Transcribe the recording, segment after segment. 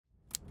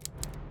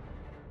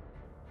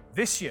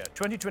This year,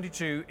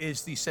 2022,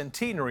 is the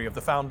centenary of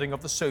the founding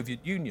of the Soviet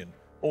Union,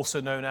 also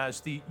known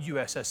as the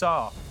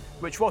USSR,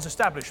 which was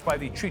established by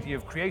the Treaty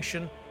of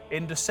Creation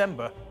in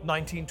December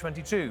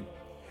 1922.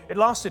 It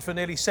lasted for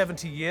nearly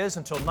 70 years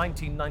until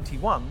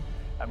 1991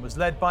 and was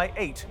led by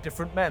 8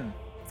 different men.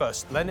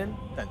 First Lenin,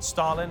 then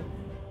Stalin,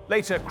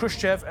 later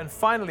Khrushchev, and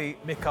finally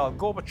Mikhail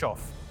Gorbachev.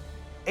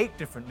 8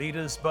 different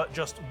leaders, but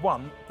just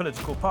one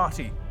political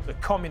party, the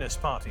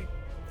Communist Party.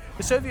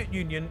 The Soviet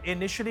Union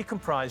initially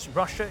comprised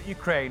Russia,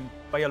 Ukraine,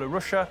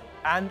 Belarus,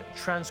 and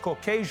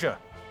Transcaucasia,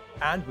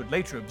 and would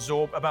later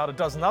absorb about a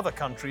dozen other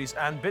countries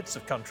and bits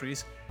of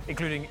countries,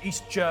 including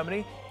East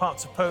Germany,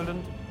 parts of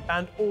Poland,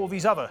 and all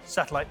these other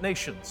satellite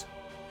nations.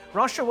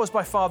 Russia was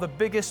by far the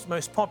biggest,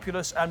 most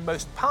populous, and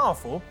most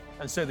powerful,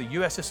 and so the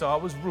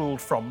USSR was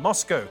ruled from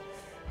Moscow.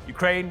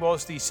 Ukraine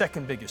was the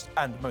second biggest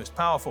and most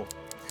powerful.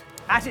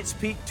 At its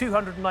peak,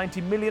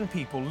 290 million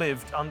people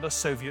lived under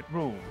Soviet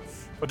rule.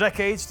 For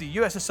decades, the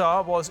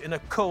USSR was in a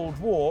Cold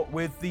War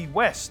with the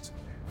West.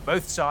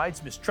 Both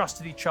sides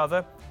mistrusted each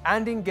other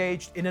and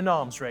engaged in an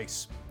arms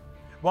race.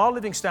 While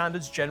living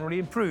standards generally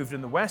improved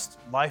in the West,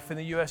 life in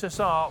the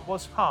USSR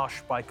was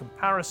harsh by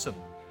comparison.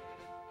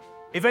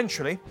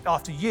 Eventually,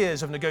 after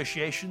years of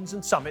negotiations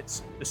and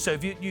summits, the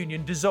Soviet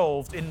Union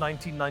dissolved in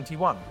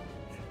 1991.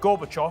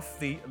 Gorbachev,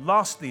 the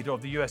last leader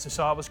of the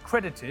USSR, was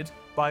credited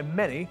by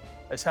many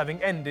as having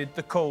ended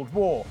the Cold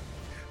War.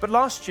 But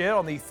last year,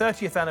 on the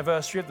 30th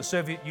anniversary of the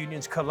Soviet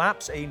Union's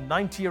collapse, a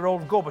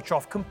 90-year-old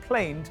Gorbachev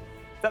complained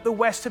that the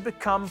West had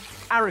become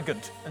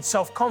arrogant and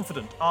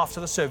self-confident after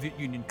the Soviet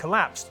Union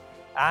collapsed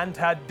and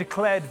had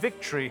declared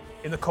victory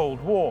in the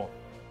Cold War.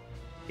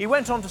 He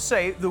went on to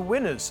say the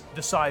winners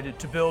decided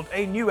to build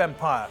a new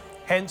empire,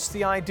 hence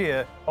the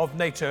idea of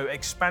NATO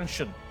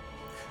expansion.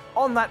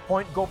 On that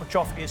point,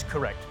 Gorbachev is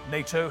correct.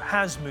 NATO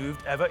has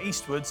moved ever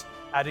eastwards,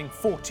 adding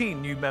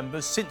 14 new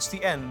members since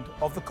the end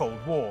of the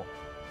Cold War.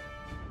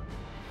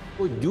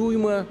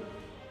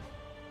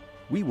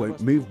 We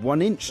won't move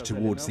 1 inch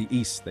towards the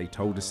east, they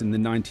told us in the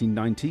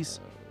 1990s.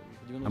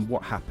 And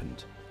what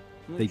happened?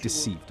 They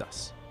deceived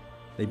us.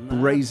 They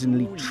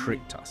brazenly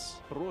tricked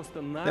us.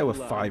 There were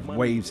 5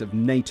 waves of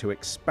NATO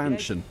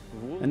expansion,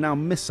 and now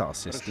missile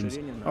systems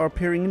are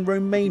appearing in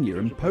Romania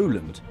and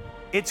Poland.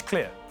 It's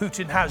clear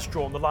Putin has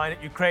drawn the line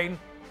at Ukraine.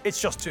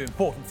 It's just too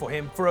important for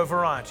him for a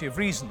variety of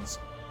reasons.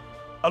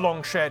 A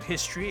long shared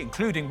history,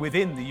 including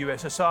within the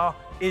USSR,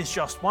 is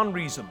just one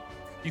reason.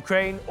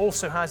 Ukraine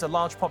also has a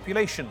large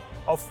population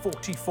of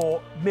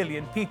 44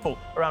 million people,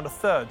 around a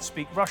third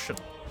speak Russian.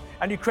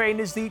 And Ukraine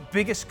is the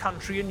biggest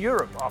country in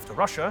Europe after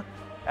Russia,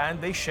 and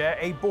they share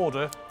a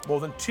border more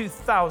than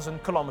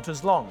 2,000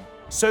 kilometers long.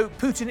 So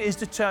Putin is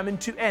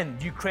determined to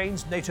end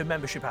Ukraine's NATO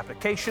membership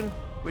application,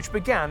 which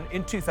began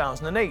in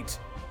 2008.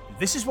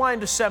 This is why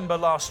in December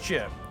last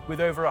year, with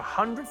over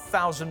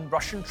 100,000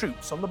 Russian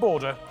troops on the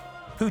border,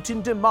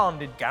 Putin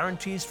demanded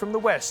guarantees from the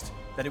West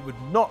that it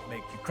would not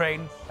make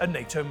Ukraine a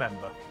NATO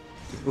member.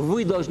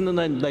 You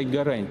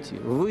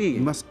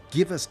must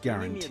give us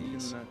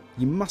guarantees.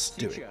 You must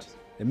do it.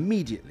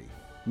 Immediately.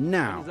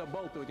 Now.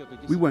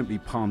 We won't be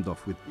palmed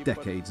off with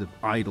decades of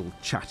idle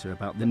chatter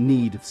about the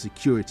need of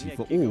security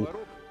for all,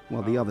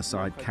 while the other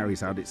side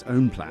carries out its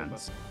own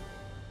plans.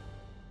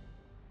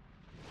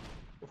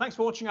 Well, thanks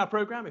for watching our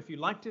program. If you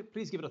liked it,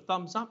 please give it a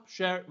thumbs up,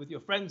 share it with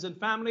your friends and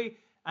family,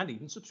 and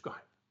even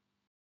subscribe.